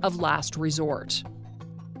drug of last resort.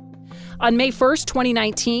 On May 1st,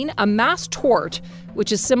 2019, a mass tort,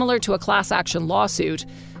 which is similar to a class action lawsuit,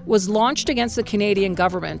 was launched against the Canadian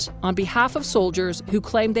government on behalf of soldiers who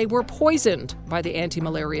claimed they were poisoned by the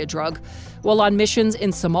anti-malaria drug while on missions in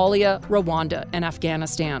Somalia, Rwanda, and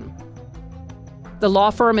Afghanistan. The law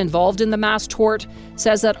firm involved in the mass tort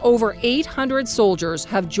says that over 800 soldiers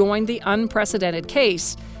have joined the unprecedented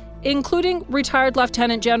case, including retired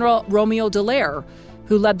Lieutenant General Romeo Dallaire,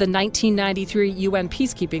 who led the 1993 UN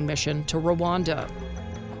peacekeeping mission to Rwanda.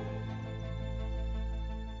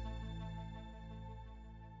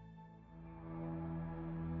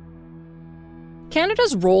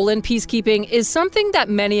 Canada's role in peacekeeping is something that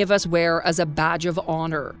many of us wear as a badge of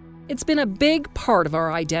honor. It's been a big part of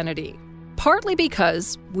our identity, partly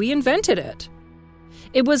because we invented it.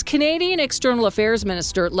 It was Canadian External Affairs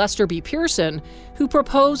Minister Lester B. Pearson who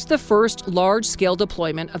proposed the first large-scale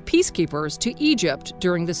deployment of peacekeepers to Egypt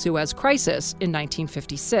during the Suez Crisis in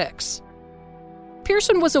 1956.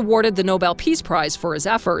 Pearson was awarded the Nobel Peace Prize for his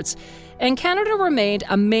efforts, and Canada remained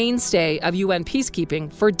a mainstay of UN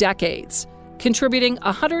peacekeeping for decades, contributing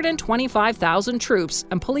 125,000 troops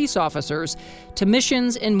and police officers to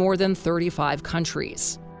missions in more than 35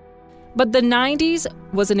 countries. But the 90s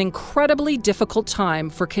was an incredibly difficult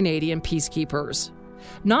time for Canadian peacekeepers,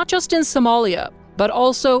 not just in Somalia, but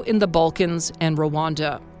also in the Balkans and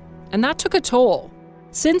Rwanda. And that took a toll.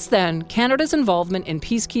 Since then, Canada's involvement in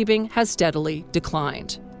peacekeeping has steadily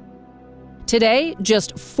declined. Today,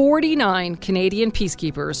 just 49 Canadian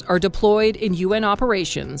peacekeepers are deployed in UN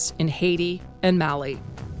operations in Haiti and Mali.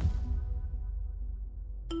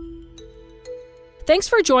 Thanks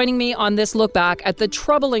for joining me on this look back at the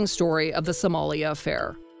troubling story of the Somalia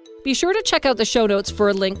Affair. Be sure to check out the show notes for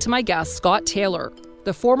a link to my guest, Scott Taylor.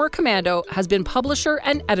 The former commando has been publisher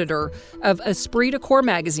and editor of Esprit de Corps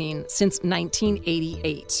magazine since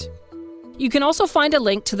 1988. You can also find a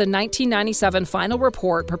link to the 1997 final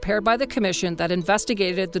report prepared by the commission that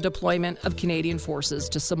investigated the deployment of Canadian forces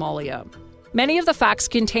to Somalia. Many of the facts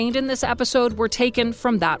contained in this episode were taken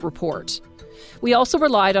from that report. We also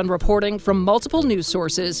relied on reporting from multiple news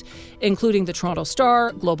sources, including the Toronto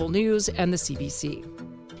Star, Global News, and the CBC.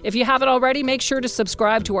 If you haven't already, make sure to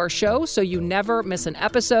subscribe to our show so you never miss an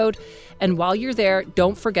episode. And while you're there,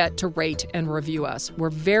 don't forget to rate and review us. We're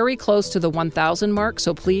very close to the 1,000 mark,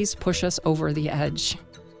 so please push us over the edge.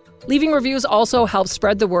 Leaving reviews also helps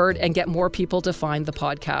spread the word and get more people to find the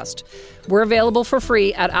podcast. We're available for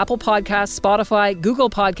free at Apple Podcasts, Spotify,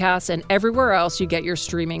 Google Podcasts, and everywhere else you get your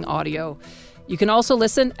streaming audio. You can also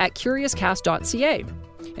listen at curiouscast.ca.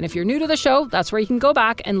 And if you're new to the show, that's where you can go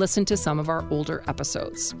back and listen to some of our older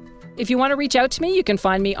episodes. If you want to reach out to me, you can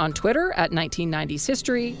find me on Twitter at 1990s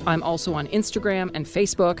History. I'm also on Instagram and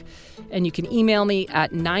Facebook. And you can email me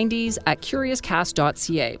at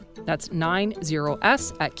 90s@curiouscast.ca. That's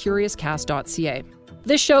 90s@curiouscast.ca.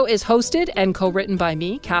 This show is hosted and co-written by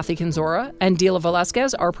me, Kathy Kinzora, and Dila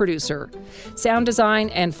Velasquez, our producer. Sound design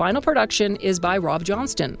and final production is by Rob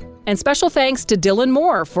Johnston. And special thanks to Dylan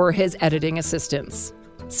Moore for his editing assistance.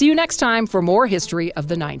 See you next time for more history of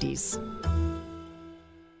the 90s.